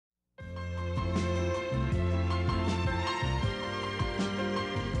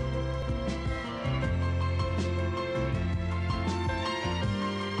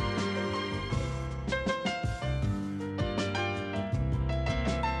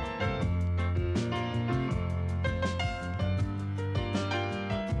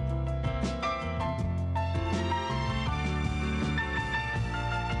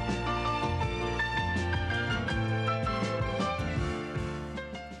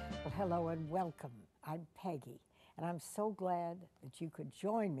hello, and welcome. I'm Peggy, and I'm so glad that you could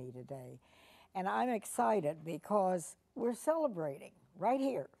join me today. And I'm excited because we're celebrating right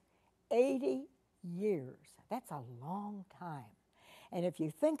here 80 years. That's a long time. And if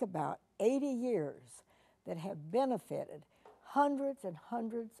you think about 80 years that have benefited hundreds and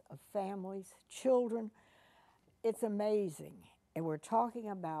hundreds of families, children, it's amazing. And we're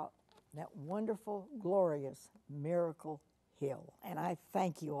talking about that wonderful, glorious Miracle Hill. And I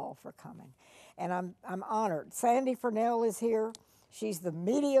thank you all for coming. And I'm honored. Sandy Furnell is here. She's the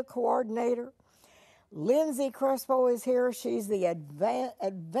media coordinator. Lynsie Crespo is here. She's the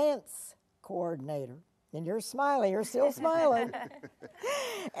events coordinator. And you're smiling. You're still smiling.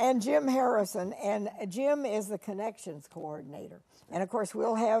 And Jim Harrison. And Jim is the connections coordinator. And, of course,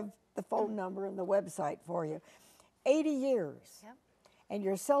 we'll have the phone number and the website for you. 80 years. Yep. And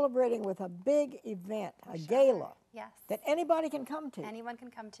you're celebrating with a big event, a gala. Yes. That anybody can come to. Anyone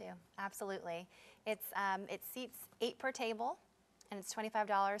can come to, absolutely. It seats 8 per table, and it's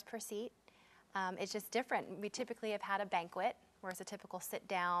 $25 per seat. It's just different. We typically have had a banquet, where it's a typical sit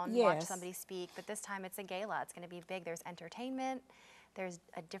down, watch somebody speak, but this time it's a gala. It's going to be big. There's entertainment. There's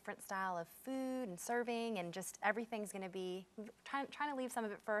a different style of food and serving, and just everything's going to be, trying to leave some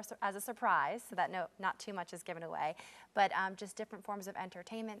of it first as a surprise, so that not too much is given away, but just different forms of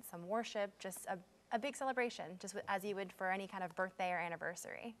entertainment, some worship, just a big celebration, just as you would for any kind of birthday or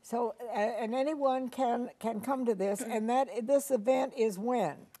anniversary. So, and anyone can come to this, and this event is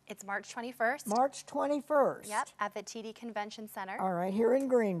when? It's March 21st. March 21st. Yep, at the TD Convention Center. All right, here in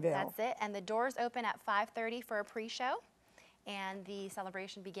Greenville. That's it, and the doors open at 5:30 for a pre-show, and the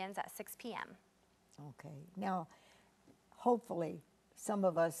celebration begins at 6 p.m. Okay, now, hopefully, some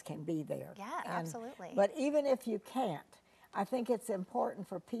of us can be there. Yeah, absolutely. But even if you can't, I think it's important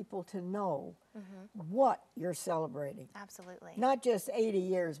for people to know what you're celebrating. Absolutely. Not just 80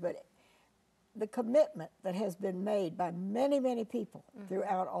 years, but the commitment that has been made by many, many people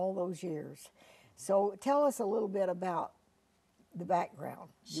throughout all those years. So tell us a little bit about the background.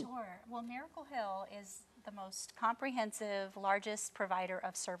 Sure. Well, Miracle Hill is the most comprehensive, largest provider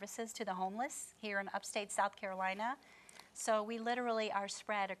of services to the homeless here in upstate South Carolina. So we literally are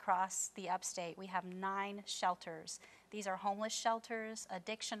spread across the upstate. We have 9 shelters. These are homeless shelters,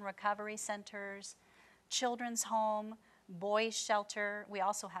 addiction recovery centers, children's home, boys shelter. We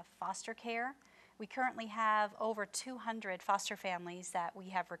also have foster care. We currently have over 200 foster families that we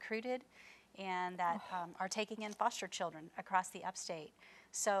have recruited and that are taking in foster children across the upstate.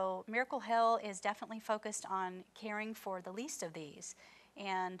 So Miracle Hill is definitely focused on caring for the least of these.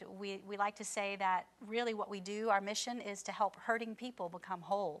 And we like to say that really what we do, our mission is to help hurting people become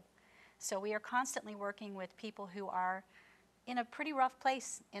whole. So we are constantly working with people who are in a pretty rough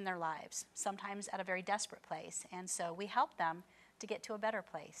place in their lives, sometimes at a very desperate place. And so we help them to get to a better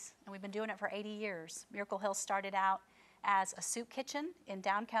place. And we've been doing it for 80 years. Miracle Hill started out as a soup kitchen in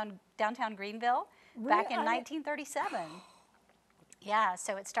downtown Greenville back in 1937. Yeah,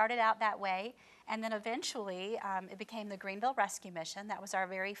 so it started out that way. And then eventually it became the Greenville Rescue Mission. That was our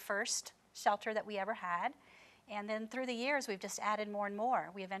very first shelter that we ever had. And then through the years, we've just added more and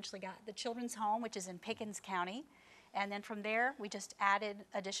more. We eventually got the Children's Home, which is in Pickens County. And then from there, we just added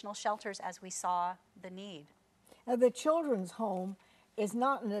additional shelters as we saw the need. Now, the Children's Home is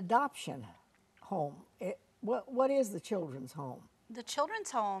not an adoption home. What is the Children's Home? The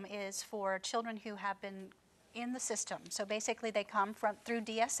Children's Home is for children who have been in the system. So basically they come through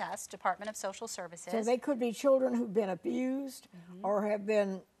DSS, Department of Social Services. So they could be children who've been abused or have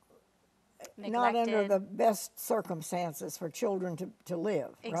been neglected. Not under the best circumstances for children to live,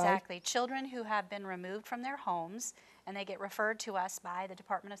 exactly. Right? Children who have been removed from their homes, and they get referred to us by the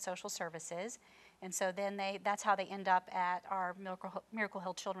Department of Social Services. And so then that's how they end up at our Miracle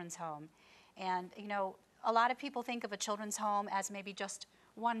Hill Children's Home. And, you know, a lot of people think of a children's home as maybe just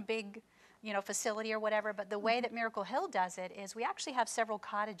one big, facility or whatever, but the way that Miracle Hill does it is we actually have several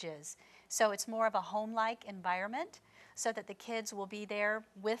cottages. So it's more of a home-like environment so that the kids will be there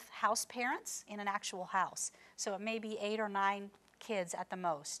with house parents in an actual house. So it may be 8 or 9 kids at the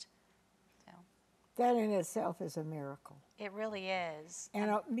most. So that in itself is a miracle. It really is.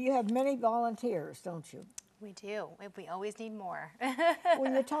 And you have many volunteers, don't you? We do. We always need more.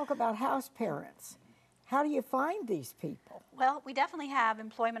 When you talk about house parents, how do you find these people? Well, we definitely have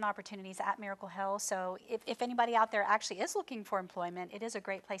employment opportunities at Miracle Hill. So if anybody out there actually is looking for employment, it is a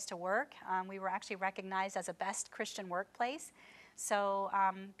great place to work. We were actually recognized as a best Christian workplace. So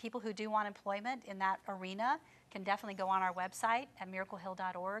people who do want employment in that arena can definitely go on our website at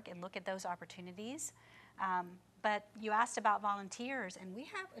miraclehill.org and look at those opportunities. But you asked about volunteers, and we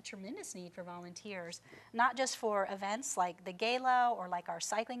have a tremendous need for volunteers, not just for events like the gala or like our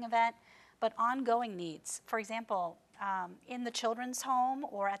cycling event, but ongoing needs. For example, in the children's home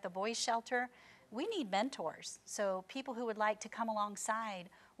or at the boys' shelter, we need mentors. So people who would like to come alongside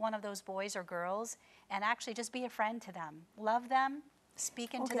one of those boys or girls and actually just be a friend to them, love them,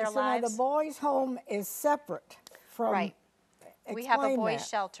 speak into their so lives. now the boys' home is separate from. Right. We have a Explain boys' that.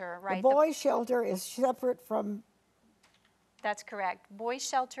 shelter, right? The boys' shelter is separate from. That's correct. Boys'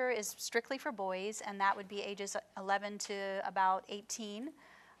 shelter is strictly for boys, and that would be ages 11 to about 18.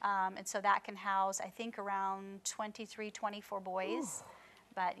 And so that can house, I think, around 23, 24 boys. Ooh.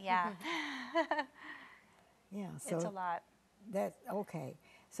 But yeah, Yeah, so it's a lot. That's okay.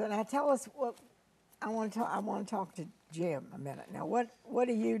 So now tell us what I want to talk to Jim a minute. Now, what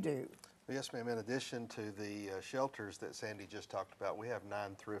do you do? Well, yes, ma'am. In addition to the shelters that Sandy just talked about, we have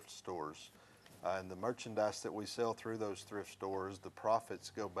 9 thrift stores. And the merchandise that we sell through those thrift stores, the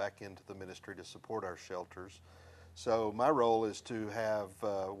profits go back into the ministry to support our shelters. So my role is to have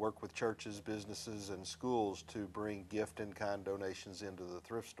work with churches, businesses, and schools to bring gift and kind donations into the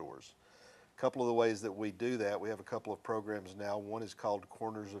thrift stores. A couple of the ways that we do that, we have a couple of programs now. One is called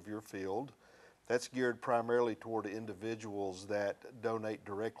Corners of Your Field. That's geared primarily toward individuals that donate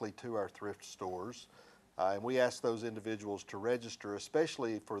directly to our thrift stores. And we ask those individuals to register,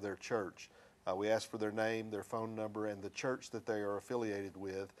 especially for their church. We ask for their name, their phone number, and the church that they are affiliated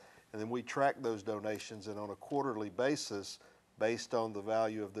with. And then we track those donations, and on a quarterly basis, based on the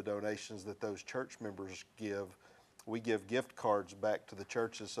value of the donations that those church members give, we give gift cards back to the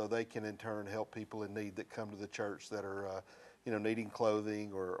churches so they can in turn help people in need that come to the church that are needing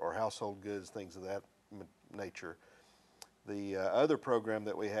clothing or household goods, things of that nature. The other program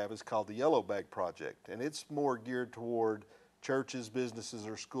that we have is called the Yellow Bag Project, and it's more geared toward churches, businesses,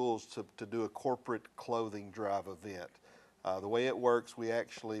 or schools to do a corporate clothing drive event. The way it works, we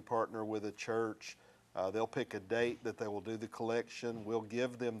actually partner with a church. They'll pick a date that they will do the collection. We'll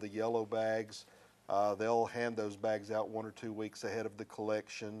give them the yellow bags. They'll hand those bags out 1 or 2 weeks ahead of the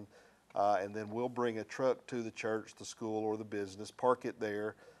collection. And then we'll bring a truck to the church, the school, or the business, park it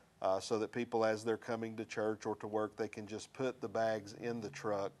there so that people, as they're coming to church or to work, they can just put the bags in the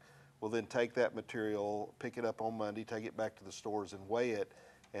truck. We'll then take that material, pick it up on Monday, take it back to the stores and weigh it.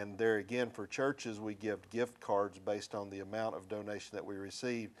 And there again, for churches, we give gift cards based on the amount of donation that we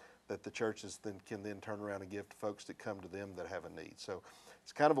receive that the churches can turn around and give to folks that come to them that have a need. So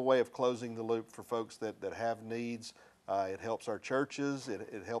it's kind of a way of closing the loop for folks that have needs. It helps our churches.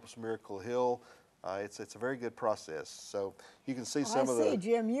 It helps Miracle Hill. It's a very good process. So you can see some of the. I see,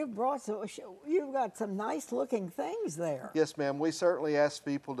 Jim. You've got some nice looking things there. Yes, ma'am. We certainly ask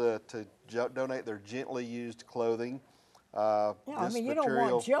people to donate their gently used clothing. Yeah, I mean, you don't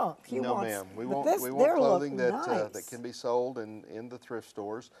want junk. No, ma'am. We want they're clothing nice. that can be sold in the thrift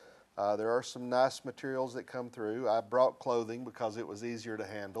stores. There are some nice materials that come through. I brought clothing because it was easier to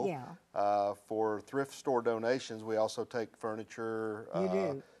handle. Yeah. For thrift store donations, we also take furniture, You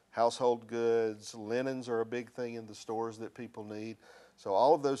do. household goods, linens are a big thing in the stores that people need. So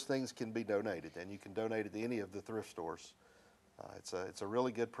all of those things can be donated, and you can donate it to any of the thrift stores. It's a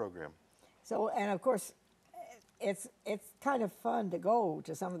really good program. So, and of course, it's kind of fun to go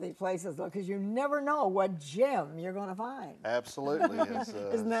to some of these places because you never know what gem you're going to find. Absolutely.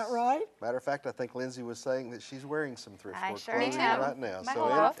 Isn't that right? Matter of fact, I think Lynsie was saying that she's wearing some thrift store sure clothing am. right now. My So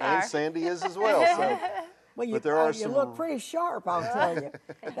whole and outfit. Sandy is as well. So, Well, but there are you look pretty sharp, I'll tell you.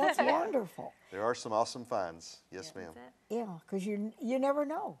 That's wonderful. there are some awesome finds. Yes, ma'am. Yeah, because you never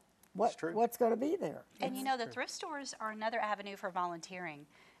know That's true. what's going to be there. And you know, the thrift stores are another avenue for volunteering.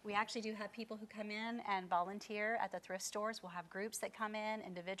 We actually do have people who come in and volunteer at the thrift stores. We'll have groups that come in,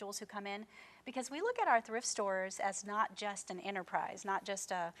 individuals who come in, because we look at our thrift stores as not just an enterprise, not just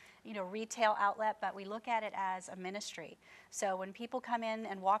a retail outlet, but we look at it as a ministry. So when people come in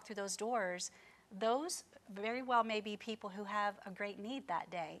and walk through those doors, those very well may be people who have a great need that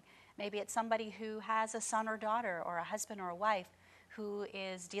day. Maybe it's somebody who has a son or daughter or a husband or a wife who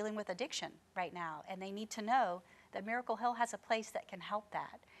is dealing with addiction right now, and they need to know that Miracle Hill has a place that can help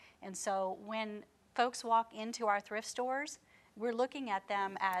that. And so when folks walk into our thrift stores, we're looking at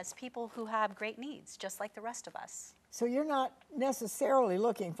them as people who have great needs, just like the rest of us. So you're not necessarily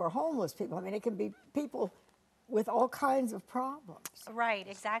looking for homeless people. I mean, it can be people with all kinds of problems. Right,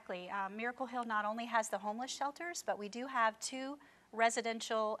 exactly. Miracle Hill not only has the homeless shelters, but we do have 2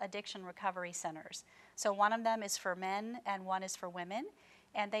 residential addiction recovery centers. So one of them is for men and one is for women,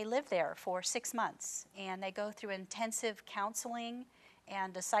 and they live there for 6 months, and they go through intensive counseling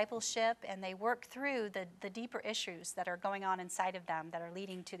and discipleship, and they work through the deeper issues that are going on inside of them that are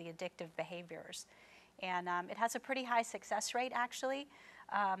leading to the addictive behaviors. And it has a pretty high success rate, actually.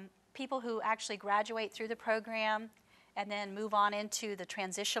 People who actually graduate through the program and then move on into the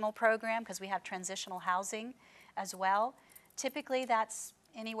transitional program, because we have transitional housing as well. Typically, that's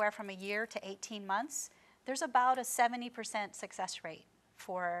anywhere from a year to 18 months. There's about a 70% success rate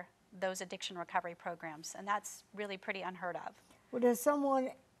for those addiction recovery programs, and that's really pretty unheard of. Well, does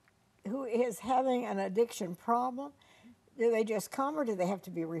someone who is having an addiction problem, do they just come or do they have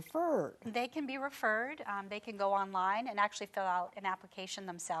to be referred? They can be referred. They can go online and actually fill out an application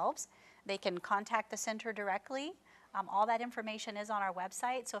themselves. They can contact the center directly. All that information is on our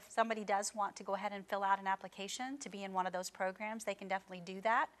website, so if somebody does want to go ahead and fill out an application to be in one of those programs, they can definitely do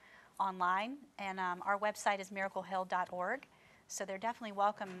that online. And our website is miraclehill.org, so they're definitely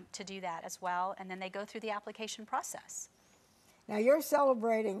welcome to do that as well. And then they go through the application process. Now you're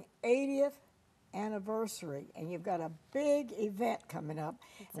celebrating 80th anniversary, and you've got a big event coming up.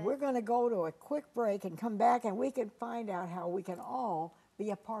 And we're going to go to a quick break and come back, and we can find out how we can all be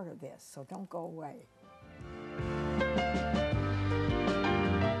a part of this. So don't go away.